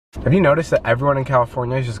Have you noticed that everyone in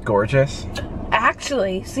California is just gorgeous?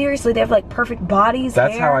 Actually, seriously, they have like perfect bodies.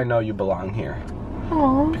 That's hair. how I know you belong here.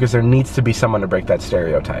 Aww. Because there needs to be someone to break that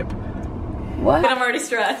stereotype. What? I'm already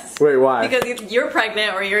stressed. Wait, why? Because you're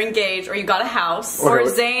pregnant, or you're engaged, or you got a house, or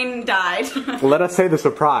Zane died. Let us say the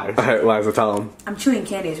surprise. Alright, Liza, tell him. I'm chewing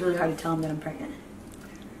candy. It's really hard to tell him that I'm pregnant.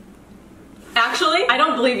 Actually, I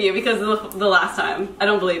don't believe you because of the last time. I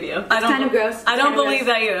don't believe you. I don't. Kind of gross. I don't believe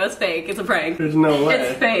that either. It's fake. It's a prank. There's no way.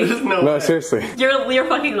 It's fake. There's no way. Seriously. You're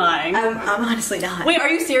fucking lying. I'm honestly not. Wait, are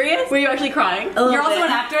you serious? Were you actually crying? You're also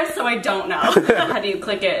an actress, so I don't know. How do you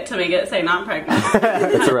click it to make it say not pregnant?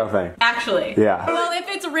 It's a real thing. Actually. Yeah. Well, if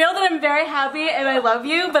it's real, then I'm very happy and I love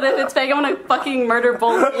you. But if it's fake, I'm gonna fucking murder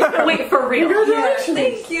both of you. Wait, for real? Yeah,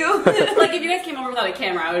 thank you. Like if you guys came over without a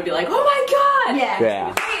camera, I would be like, oh my god. Yeah.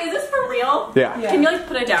 Wait, is this for real? Yeah. Can you like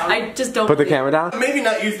put it down? I just don't. Put the camera down? Maybe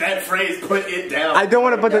not use that phrase, put it down. I don't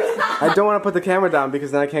want to put the camera down because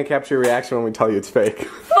then I can't capture your reaction when we tell you it's fake.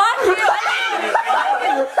 Fuck you!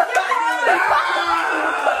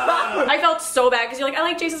 I felt so bad because you're like, I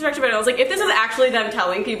like Jason's reaction, but I was like, if this is actually them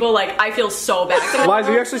telling people, like, I feel so bad.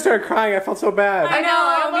 Liza, you actually started crying. I felt so bad. I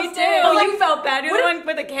know, me too. Oh, you felt bad. You're the one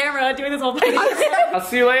with the camera doing this whole thing. I'll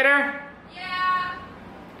see you later. Yeah.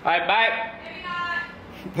 Alright, bye. Maybe not.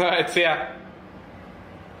 Alright, see ya.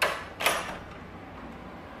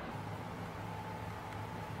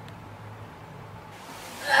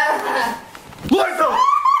 Liza!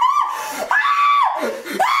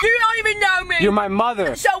 You don't even know me! You're my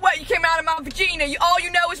mother. So what? You came out of my vagina. All you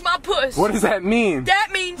know is my puss. What does that mean? That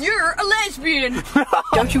means you're a lesbian.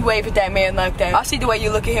 Don't you wave at that man like that. I see the way you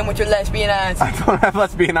look at him with your lesbian eyes. I don't have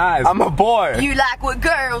lesbian eyes. I'm a boy. You like what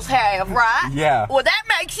girls have, right? Yeah. Well, that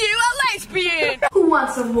makes you a lesbian. Who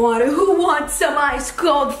wants some water? Who wants some ice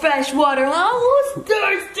cold fresh water? Oh, who's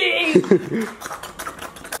thirsty?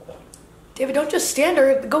 David, don't just stand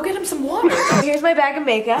there. Go get him some water. Here's my bag of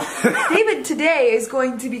makeup. David today is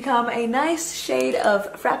going to become a nice shade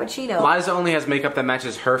of Frappuccino. Liza only has makeup that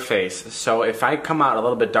matches her face, so if I come out a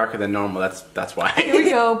little bit darker than normal, that's why. Here we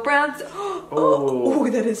go. Browns. Oh,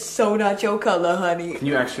 that is so not your color, honey. Can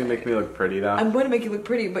you actually make me look pretty though? I'm going to make you look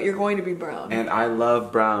pretty, but you're going to be brown. And I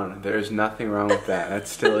love brown. There's nothing wrong with that. That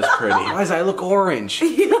still is pretty. Liza, I look orange.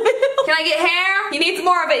 Can I get hair? He needs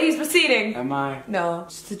more of it. He's proceeding. Am I? No,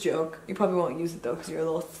 it's just a joke. You probably won't use it though because you're a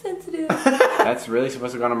little sensitive. That's really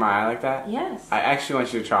supposed to go under my eye like that? Yes. I actually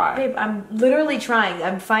want you to try. Babe, I'm literally trying.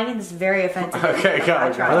 I'm finding this very offensive. Okay, go.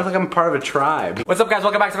 I look like I'm part of a tribe. What's up, guys?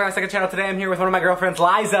 Welcome back to my second channel. Today I'm here with one of my girlfriends,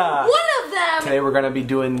 Liza. One of them! Today we're gonna be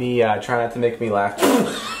doing the try not to make me laugh.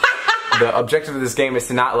 The objective of this game is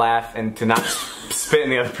to not laugh and to not spit in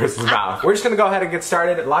the other person's mouth. We're just gonna go ahead and get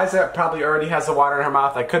started. Liza probably already has the water in her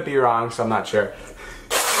mouth. I could be wrong, so I'm not sure.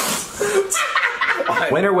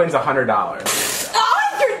 Winner wins $100. $100!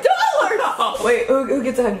 No. Wait, who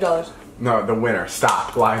gets $100? No, the winner.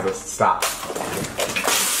 Stop, Liza, stop.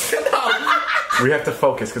 We have to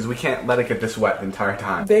focus because we can't let it get this wet the entire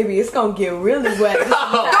time. Baby, it's gonna get really wet. Don't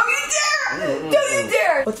you dare! Don't you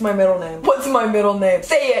dare! What's my middle name? What's my middle name?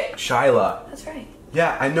 Say it! Shyla. That's right.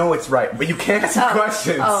 Yeah, I know it's right, but you can't ask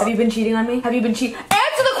questions. Oh. Have you been cheating on me? Have you been cheating?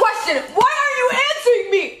 Answer the question! Why are you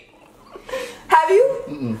answering me? Have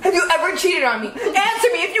you? Have you ever cheated on me? Answer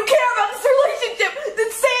me! If you care about this relationship, then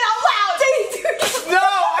say it out loud! Say it! No,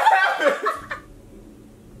 I haven't!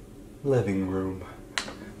 Living room.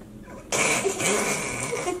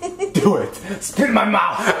 Do it. Spit in my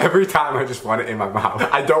mouth. Every time I just want it in my mouth.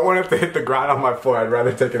 I don't want it to hit the ground on my floor. I'd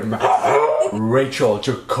rather take it in my mouth. Rachel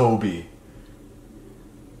Jacoby.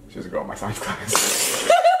 She was a girl in my science class.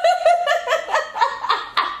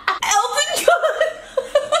 Elton John!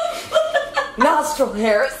 Nostril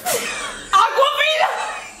hairs. Aquafina!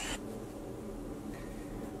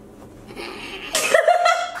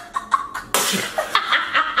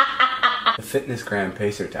 The Fitness Gram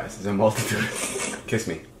Pacer Test is a multitude. Kiss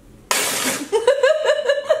me.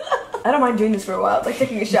 I don't mind doing this for a while. It's like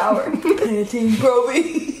taking a shower. Team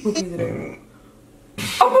Proby.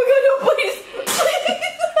 Oh my god, no, please! Please!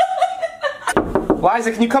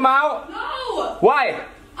 Liza, can you come out? No! Why?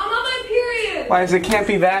 I'm on my period! Liza, it can't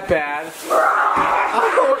be that bad.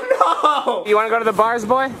 Oh no! You wanna go to the bars,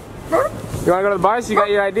 boy? You wanna go to the bars? You got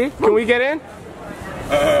your ID? Can we get in?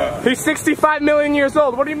 He's 65 million years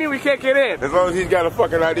old. What do you mean we can't get in? As long as he's got a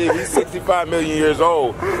fucking ID, he's 65 million years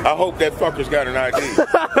old. I hope that fucker's got an ID.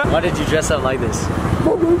 Why did you dress up like this?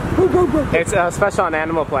 It's special on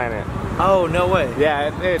Animal Planet. Oh, no way.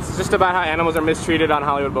 Yeah, it's just about how animals are mistreated on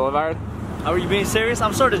Hollywood Boulevard. Are you being serious?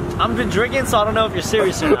 I'm been drinking, so I don't know if you're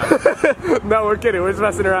serious or not. No, we're kidding. We're just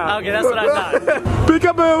messing around. Okay, that's what I thought.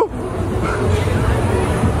 Peekaboo!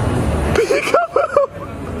 Peekaboo!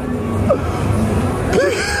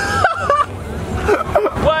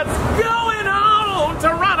 What's going on,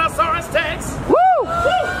 Tyrannosaurus Rex? Woo!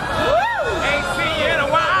 Ain't seen you in a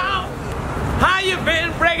while. How you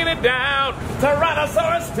been breaking it down,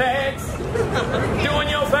 Tyrannosaurus Rex? Doing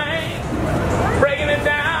your thing, breaking it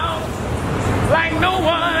down like no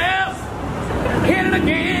one else. Hit it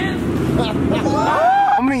again.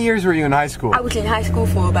 How many years were you in high school? I was in high school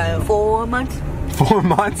for about 4 months. 4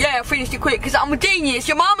 months? Yeah, I finished it quick because I'm a genius.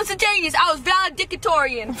 Your mama's a genius. I was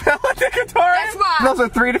valedictorian. Valedictorian? That's right. Those are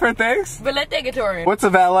 3 different things? Valedictorian. What's a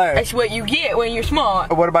valet? That's what you get when you're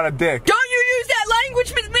smart. What about a dick? Don't you use that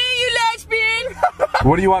language with me, you lesbian!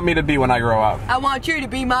 What do you want me to be when I grow up? I want you to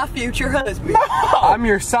be my future husband. I'm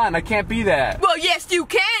your son. I can't be that. Well, yes, you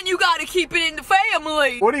can. You gotta keep it in the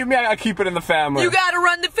family. What do you mean I gotta keep it in the family? You gotta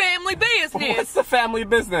run the family business. What's the family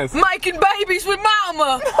business? Making babies with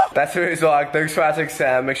mama. That's today's vlog. Thanks for watching,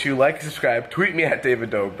 Sam. Make sure you like and subscribe. Tweet me at David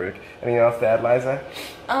Dobrik. Anything else to add, Liza?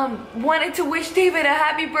 Wanted to wish David a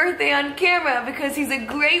happy birthday on camera because he's a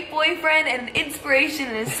great boyfriend and an inspiration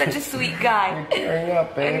and is such a sweet guy. Hurry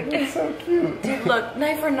up, babe. It's so cute. Dude, look,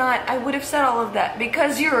 knife or not, I would have said all of that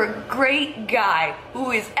because you're a great guy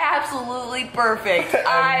who is absolutely perfect.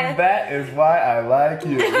 And that is why I like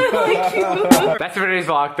you. like you. That's for today's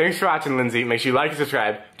vlog. Thanks for watching, Lindsay. Make sure you like and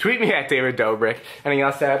subscribe. Tweet me at David Dobrik. Anything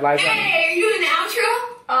else to add, Liza? Hey, are you doing the outro?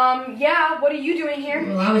 Yeah, what are you doing here?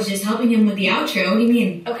 Well, I was just helping him with the outro. What do you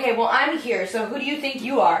mean? Okay, well, I'm here, so who do you think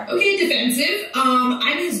you are? Okay, defensive.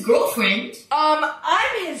 I'm his girlfriend.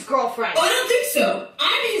 I'm his girlfriend. Oh, I don't think so.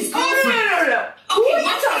 I'm his girlfriend. No. Okay,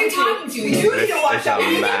 watch who you're talking to. You need to watch out.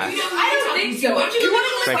 a mess. I don't think so.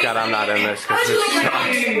 Thank God I'm not in this because this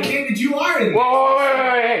sucks. David, you are in Whoa,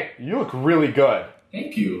 wait. You look really good.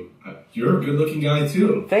 Thank you. You're a good-looking guy,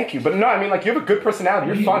 too. Thank you. But no, I mean, like, you have a good personality.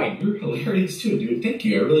 You're funny. You're hilarious, too, dude. Thank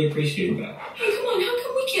you. I really appreciate that. Hey, come on. How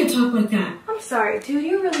come we can't talk like that? I'm sorry, dude.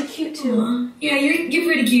 You're really cute, too. Yeah, you're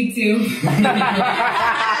pretty cute, too.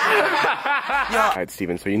 Alright,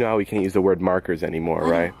 Steven, so you know how we can't use the word markers anymore,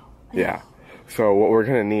 right? Yeah. So what we're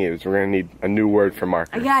gonna need is a new word for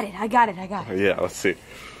marker. I got it. Yeah, let's see.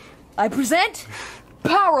 I present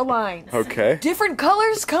power lines. Okay. Different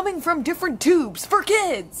colors coming from different tubes for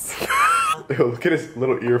kids. Look at his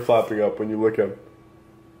little ear flopping up when you look at him.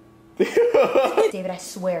 David, I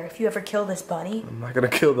swear, if you ever kill this bunny... I'm not gonna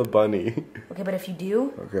kill the bunny. Okay, but if you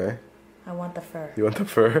do... Okay. I want the fur. You want the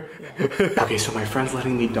fur? Yeah. Okay, so my friend's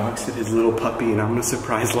letting me dog sit his little puppy and I'm gonna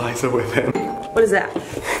surprise Liza with him. What is that?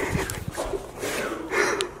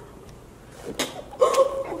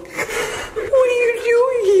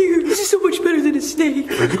 So much better than a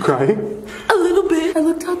snake. Are you crying? A little bit. I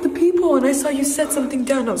looked out the peephole and I saw you set something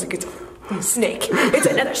down. I was like, it's a snake. It's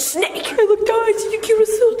another snake. I looked out. I said, you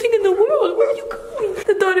cutest little thing in the world. Where are you going?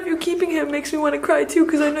 The thought of you keeping him makes me want to cry too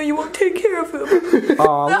because I know you won't take care of him.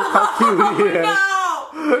 Aw, look how cute he is. No!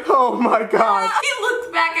 Oh my God. He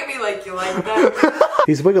looked back at me like, you like that?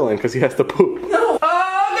 He's wiggling because he has to poop. No. Oh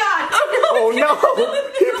God. Oh no.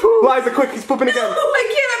 He pooped. Liza, quick, he's pooping again. I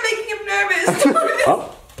can't. I'm making him nervous.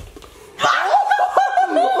 Oh.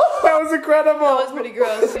 That was incredible. That was pretty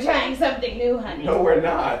gross. We're trying something new, honey. No, we're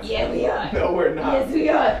not. Yeah, we are. No, we're not. Yes, we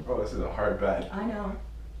are. Oh, this is a hard bed. I know.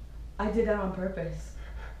 I did that on purpose.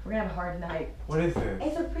 We're gonna have a hard night. What is this?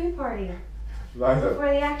 It's a pre-party. Liza. Before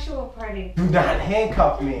the actual party. Do not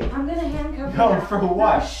handcuff me. I'm gonna handcuff you. No, now. for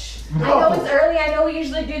what? No, shh. No. I know it's early. I know we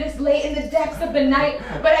usually do this late in the depths of the night,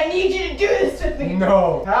 but I need you to do this with me.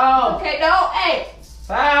 No. Help. Okay, no, hey.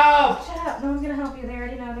 Help. Shut up. No one's gonna help you. They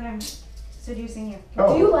already know that I'm seducing you.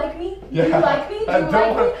 No. Do you like me? Yeah. Do you like me? Do I you don't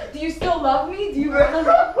like want- me? Do you still love me? Do you want to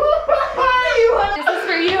love me? This is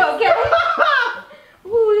for you, okay?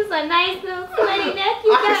 Ooh, this is a nice little sweaty neck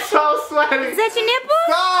you got. I'm so sweaty. Is that your nipple?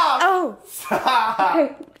 Stop. Oh.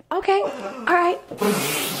 Stop. Okay. All right.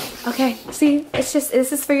 Okay. See, this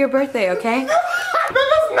is for your birthday, okay? This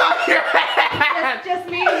is not your hand. Just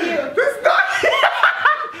me and you. This is not your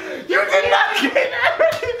hand. You did not get it.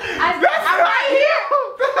 I'm right here.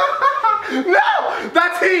 No,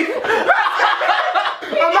 that's he.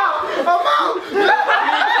 I'm out.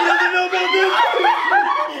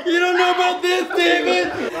 You don't know about this, David.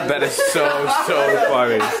 That is so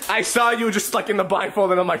funny. I saw you just like in the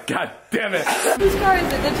blindfold and I'm like, God damn it. Whose car is it?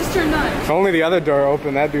 That just turned 9. If only the other door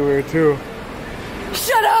open, that'd be weird too.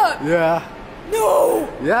 Shut up! Yeah. No!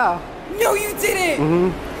 Yeah. No, you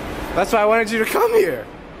didn't! That's why I wanted you to come here.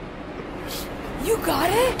 You got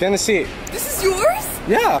it? Get in the seat. This is yours?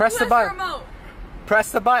 Yeah. Press the Where's button. the remote?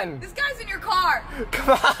 Press the button. This guy's in your car.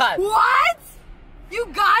 Come on. What? You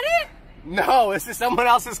got it? No, this is someone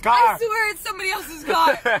else's car. I swear it's somebody else's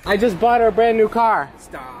car. I just bought her a brand new car.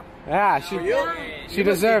 Stop. Yeah, she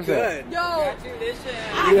deserves it. No.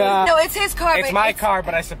 Yeah. No, it's his car. It's my car,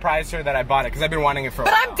 but I surprised her that I bought it because I've been wanting it for a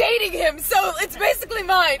while. But I'm dating him, so it's basically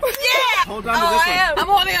mine. Yeah! Hold on to this one. I'm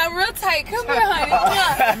holding on real tight. Come here, honey.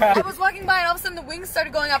 I was walking by and all of a sudden the wings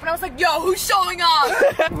started going up and I was like, yo, who's showing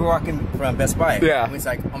off? We were walking from Best Buy. Yeah. And he's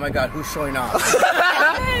like, oh my god, who's showing off?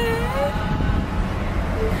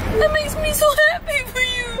 That makes me so happy for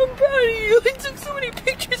you. I'm proud of you. I took so many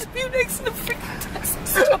pictures of you next to the freaking Tesla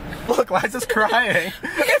store. Look, Liza's crying.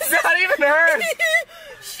 It's not even her.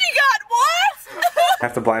 She got what? I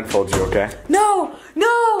have to blindfold you, okay? No.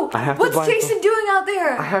 What's Jason doing out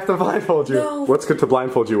there? I have to blindfold you. No. What's good to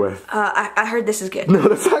blindfold you with? I heard this is good. No,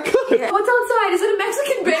 that's not good. Yeah. What's outside? Is it a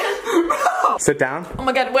Mexican band? No. Sit down. Oh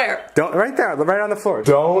my god, where? Don't, right there, right on the floor.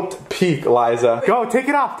 Don't peek, Liza. Go, take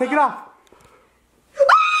it off, take it off.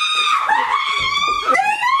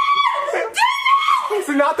 Is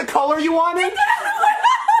it not the color you wanted? I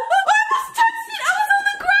was touched it. I was on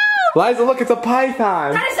the ground. Liza, look, it's a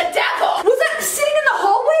python. That is a devil. Was that sitting in the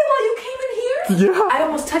hallway while you came in here? Yeah. I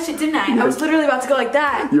almost touched it, didn't I? I was literally about to go like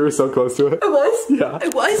that. You were so close to it. I was? Yeah. I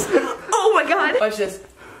was? Oh my god. Watch this.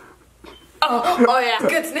 Oh yeah,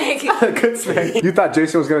 good snake. Good snake. You thought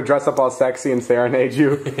Jason was gonna dress up all sexy and serenade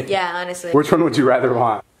you? Yeah, honestly. Which one would you rather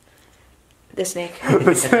want? The snake.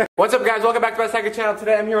 What's up, guys? Welcome back to my second channel.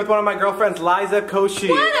 Today I'm here with one of my girlfriends, Liza Koshi.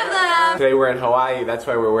 One of them. Today we're in Hawaii. That's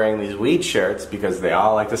why we're wearing these weed shirts, because they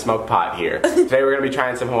all like to smoke pot here. Today we're going to be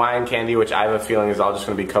trying some Hawaiian candy, which I have a feeling is all just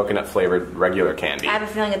going to be coconut flavored regular candy. I have a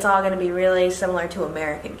feeling it's all going to be really similar to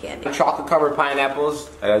American candy. Chocolate covered pineapples.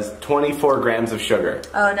 It has 24 grams of sugar.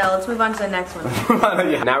 Oh no, let's move on to the next one.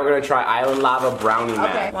 Yeah. Now we're going to try Island Lava Brownie Okay,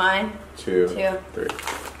 Mat. 1, 2, 3.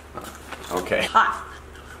 Okay. Hot.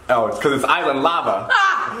 Oh, it's because it's island lava.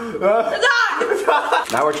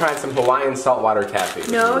 Now we're trying some Hawaiian saltwater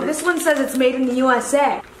taffy. No, this one says it's made in the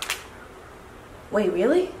USA. Wait,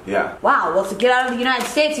 really? Yeah. Wow, well to get out of the United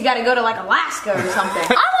States you gotta go to like Alaska or something.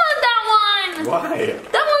 I want that one! Why?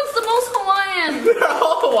 That one's the most Hawaiian. They're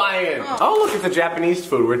all Hawaiian. Oh, look, it's a Japanese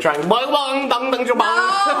food. We're trying. No.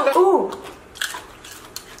 Ooh.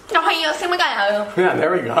 Yeah,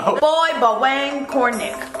 there we go. Boy, Bawang,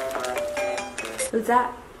 Cornick. Who's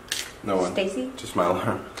that? No one. Stacy? Just my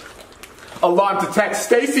alarm. Alarm to text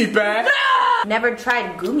Stacy back. Never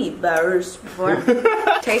tried gummy bears before.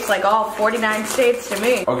 Tastes like all 49 states to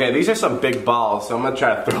me. Okay, these are some big balls, so I'm gonna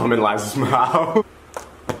try to throw them in Liza's mouth.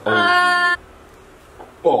 Oh.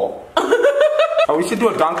 Oh, we should do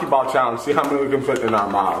a donkey ball challenge. See how many we can fit in our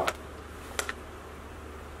mouth.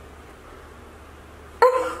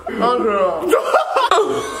 Oh.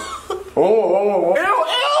 Ew.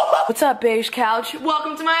 What's up, beige couch?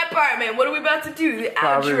 Welcome to my apartment. What are we about to do? The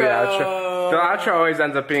Probably outro. the outro. The outro always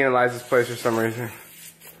ends up being in Liza's place for some reason.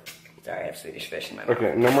 Sorry, I have Swedish fish in my mouth.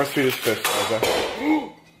 Okay, no more Swedish fish, Liza.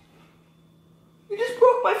 You just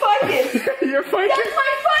broke my ficus. Your ficus? That's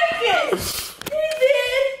my ficus.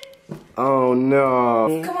 David. Oh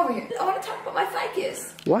no. Come over here. I want to talk about my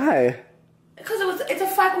ficus. Why? Because it's a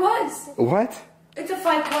ficus. What? It's a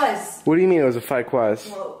ficus. What do you mean it was a ficus?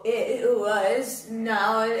 Well, it was.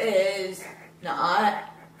 Now it is not.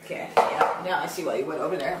 Okay, yeah, now I see why you went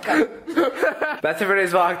over there. Okay. That's it for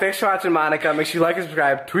today's vlog. Thanks for watching, Monica. Make sure you like and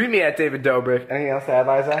subscribe. Tweet me at David Dobrik. Anything else to add,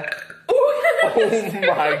 Liza? Oh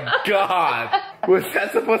my god. Was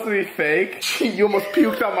that supposed to be fake? You almost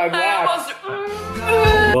puked on my glass.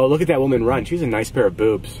 Well, look at that woman run. She has a nice pair of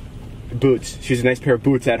boots. She has a nice pair of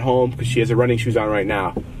boots at home because she has her running shoes on right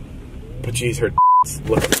now. But geez, her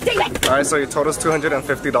Alright, so you told us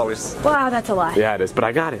 $250. Wow, that's a lot. Yeah, it is, but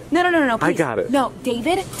I got it. No, please. I got it. No,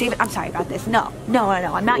 David, I'm sorry about this. No,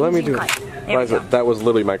 I'm not using your card. There we go. That was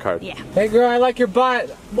literally my card. Yeah. Hey girl, I like your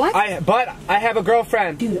butt. What? I have a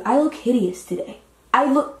girlfriend. Dude, I look hideous today. I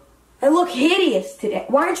look hideous today.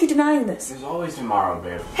 Why aren't you denying this? There's always tomorrow,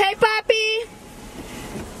 babe. Hey, Papi!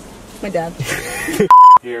 My dad.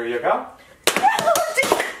 Here you go.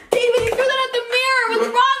 David, you threw that at the mirror! What's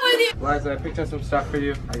wrong with you? Liza, I picked up some stuff for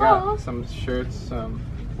you. I got some shirts, some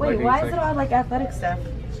Wait, leggings, why is it all like athletic stuff?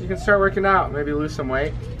 So you can start working out, maybe lose some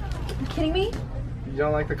weight. Are you kidding me? You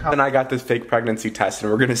don't like the color? And I got this fake pregnancy test,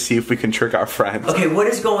 and we're gonna see if we can trick our friends. Okay, what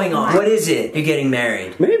is going on? What is it? You're getting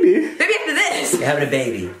married. Maybe. Maybe after this! You're having a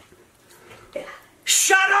baby.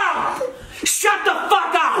 Shut up! Shut the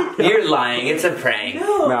fuck up! You're lying. It's a prank.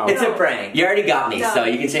 No. It's a prank. You already got me, so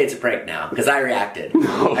you can say it's a prank now. Because I reacted.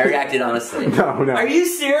 No. I reacted honestly. No. Are you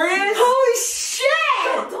serious? Holy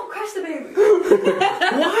shit! Don't crush the baby.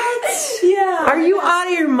 What? Yeah. Are you out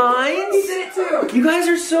of your minds? He did it too. You guys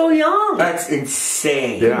are so young. That's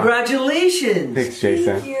insane. Yeah. Congratulations. Thanks,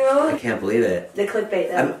 Jason. Thank you. I can't believe it. The clickbait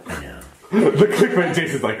though. I know. The clickbait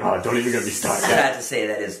Jason's like, oh, don't even get me I started. had to say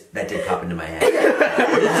that did pop into my head.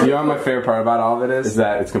 You know what my favorite part about all of it is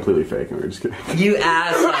that it's completely fake and we're just kidding. You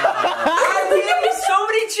asshole. I gave you so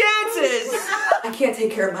many chances. I can't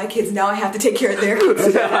take care of my kids, now I have to take care of their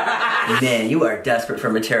kids. Man, you are desperate for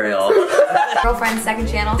material. Girlfriend's second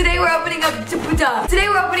channel. Today we're opening up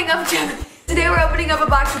a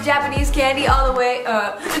box of Japanese candy all the way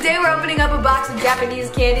up. Today we're opening up a box of Japanese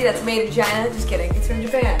candy that's made in China. Just kidding, it's from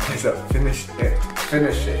Japan. Liza, finish it.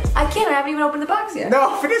 Finish it. I can't, I haven't even opened the box yet.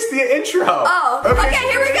 No, finish the intro. Oh, okay,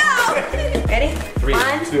 here we go. Ready? 3,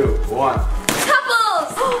 2, 1.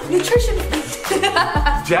 Couples! Nutrition.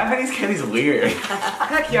 Japanese candy's weird.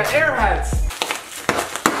 Heck yeah, airheads.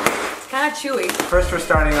 Kind of chewy. First we're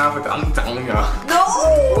starting off with No!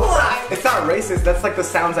 It's not racist, that's like the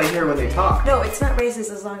sounds I hear when they talk. No, it's not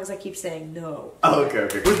racist as long as I keep saying no. Oh, okay.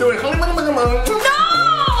 We're doing No!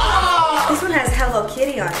 This one has Hello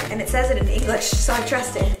Kitty on it, and it says it in English, so I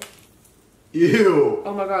trust it. Ew.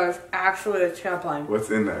 Oh my god, it's actually a tampon. What's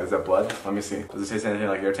in there? Is that blood? Let me see. Does it taste anything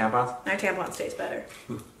like your tampons? My tampons taste better.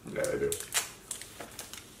 Yeah, they do.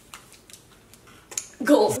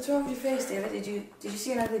 Goals. What's wrong with your face, David? Did you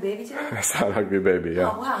see an ugly baby today? I saw an ugly baby, yeah.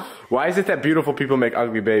 Oh wow. Why is it that beautiful people make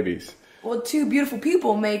ugly babies? Well, two beautiful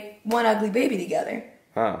people make one ugly baby together.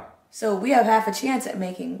 Huh. So we have half a chance at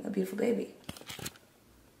making a beautiful baby.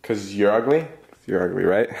 Cause you're ugly? You're ugly,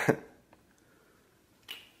 right? I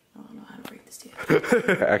don't know how to break this to you.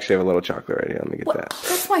 I actually have a little chocolate right here. Let me get that.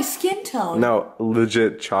 That's my skin tone. No,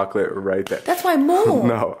 legit chocolate right there. That's my mole.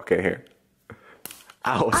 No, okay, here.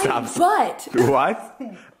 Ow, stop. I eat butt. What?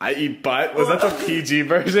 I eat butt? Was that the PG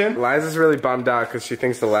version? Liza's really bummed out because she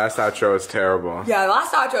thinks the last outro is terrible. Yeah,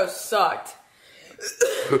 last outro sucked.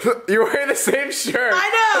 You're wearing the same shirt. I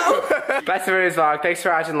know. That's the today's vlog. Thanks for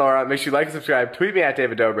watching, Laura. Make sure you like and subscribe. Tweet me at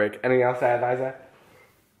David Dobrik. Anything else to add, Liza?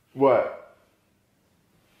 What?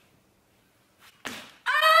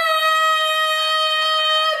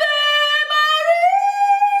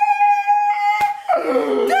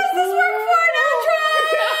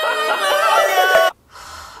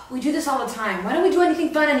 We do this all the time. Why don't we do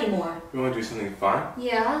anything fun anymore? You want to do something fun?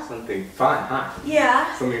 Yeah. Something fun, huh?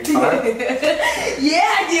 Yeah. Something fun?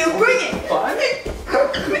 Yeah, dude. Bring it. Fun?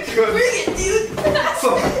 Bring it, dude.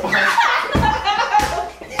 So fun.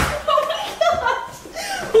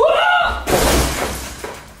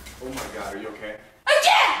 Oh my god, are you okay?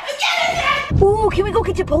 Again! Ooh, can we go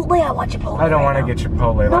get Chipotle? I want Chipotle. I don't want to get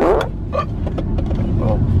Chipotle.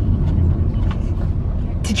 Oh.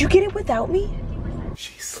 Did you get it without me?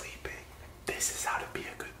 She's sleeping. This is how to be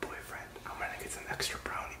a good boyfriend. I'm gonna get some extra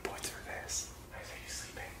brownie points for this. Liza, are you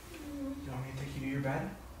sleeping? You want me to take you to your bed?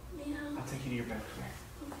 Yeah. I'll take you to your bed.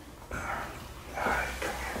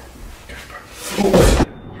 Come here.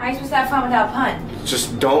 How are you supposed to have fun without puns?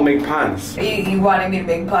 Just don't make puns. Are you wanting me to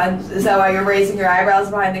make puns? Is that why you're raising your eyebrows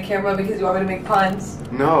behind the camera because you want me to make puns?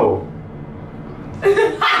 No.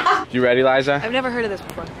 You ready, Liza? I've never heard of this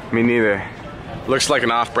before. Me neither. Looks like an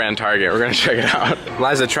off-brand Target. We're gonna check it out.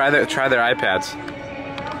 Liza, try their iPads.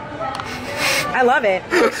 I love it.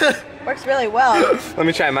 Works really well. Let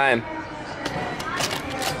me try mine.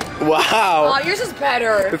 Wow. Oh, yours is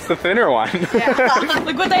better. It's the thinner one. Yeah.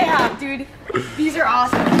 Look what they have, dude. These are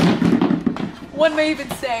awesome. One may even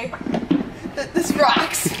say that this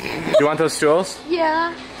rocks. You want those stools?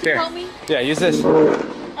 Yeah. Here. Help me. Yeah, use this.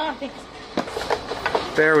 Oh, thanks.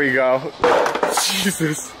 There we go.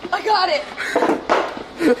 Jesus. I got it.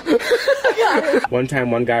 I got it. One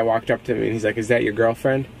time, one guy walked up to me and he's like, "Is that your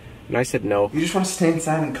girlfriend?" And I said, "No." You just want to stay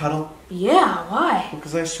inside and cuddle? Yeah, why?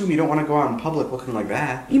 Because I assume you don't want to go out in public looking like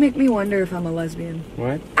that. You make me wonder if I'm a lesbian.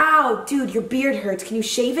 What? Ow, dude, your beard hurts. Can you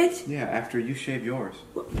shave it? Yeah, after you shave yours.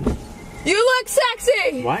 You look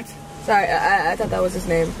sexy! What? Sorry, I thought that was his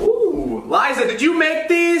name. Ooh, Liza, did you make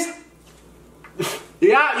these?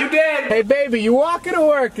 Yeah, you did. Hey, baby, you walking or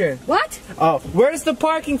working? What? Oh, where's the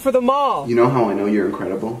parking for the mall? You know how I know you're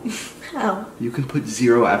incredible? How? You can put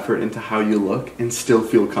zero effort into how you look and still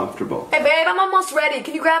feel comfortable. Hey, babe, I'm almost ready.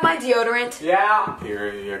 Can you grab my deodorant? Yeah.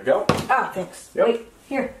 Here you go. Oh, thanks. Yep. Wait,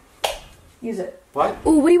 here. Use it. What?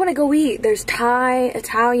 Ooh, what do you want to go eat? There's Thai,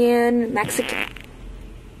 Italian, Mexican.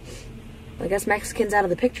 I guess Mexican's out of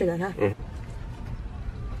the picture then, huh?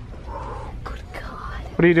 Good God.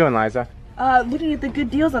 What are you doing, Liza? Looking at the good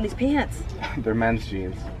deals on these pants. They're men's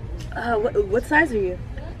jeans. What size are you?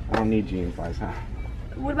 I don't need jeans, Liza.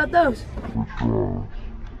 What about those?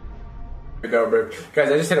 Guys,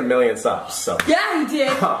 I just hit 1 million subs, so. Yeah, you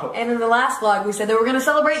did. Oh. And in the last vlog, we said that we're gonna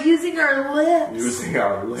celebrate using our lips. Using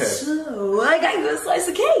our lips. So, I got you a slice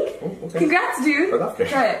of cake. Oh, okay. Congrats, dude. I love cake.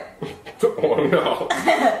 Try it. Oh no.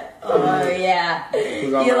 Oh yeah.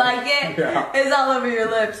 You like it? Yeah. It's all over your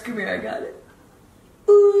lips. Come here, I got it.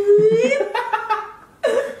 Ooh.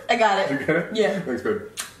 I got it. You get it? Yeah. Thanks, babe.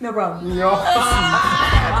 No problem. Your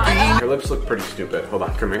lips look pretty stupid. Hold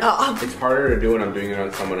on, come here. It's harder to do when I'm doing it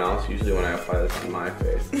on someone else. Usually when I apply this on my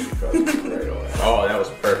face, it goes right away. Oh, that was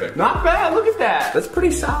perfect. Not bad, look at that. That's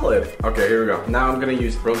pretty solid. Okay, here we go. Now I'm gonna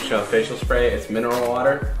use Rochelle facial spray. It's mineral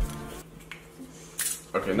water.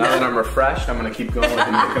 Okay, now that I'm refreshed, I'm gonna keep going with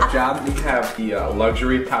the makeup job. We have the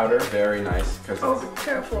luxury powder, very nice. Oh,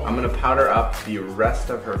 careful. I'm gonna powder up the rest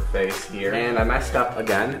of her face here. And I messed up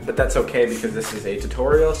again, but that's okay because this is a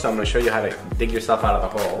tutorial, so I'm gonna show you how to dig yourself out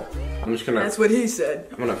of the hole. I'm just gonna... That's what he said.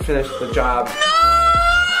 I'm gonna finish the job. No! I'm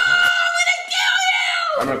gonna kill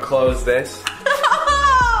you! I'm gonna close this.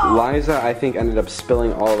 Liza, I think, ended up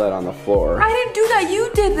spilling all that on the floor. I didn't do that, you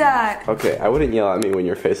did that. Okay, I wouldn't yell at me when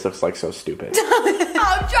your face looks like so stupid.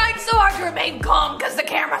 I'm trying so hard to remain calm because the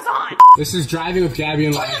camera's on. This is Driving with Gabby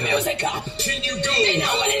and Liza. Turn the music up. Can you go? They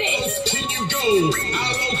know what it is. Can you go?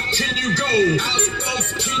 How low can you go? How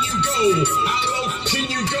close can you go? How low can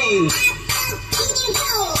you go? I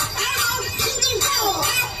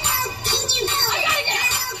gotta get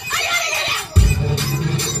out. I gotta get out.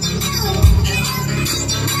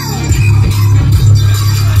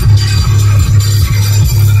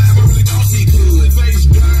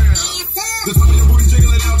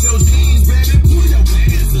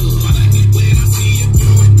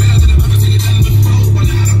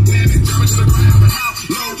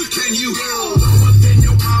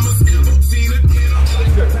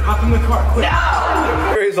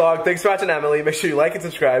 Thanks for watching, Emily. Make sure you like and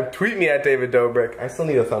subscribe. Tweet me at David Dobrik. I still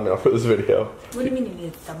need a thumbnail for this video. What do you mean you need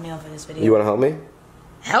a thumbnail for this video? You want to help me?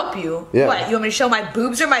 Help you? Yeah. What, you want me to show my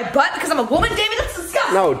boobs or my butt because I'm a woman, David? That's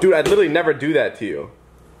disgusting. No, dude, I'd literally never do that to you.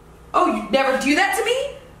 Oh, you never do that to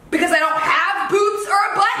me? Because I don't have boobs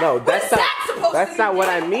or a butt? No, that's what is not, that supposed that's to not mean? what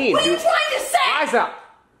I mean, What are you dude. trying to say? Liza!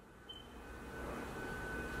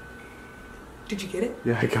 Did you get it?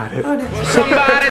 Yeah, I got it. Oh, no. Somebody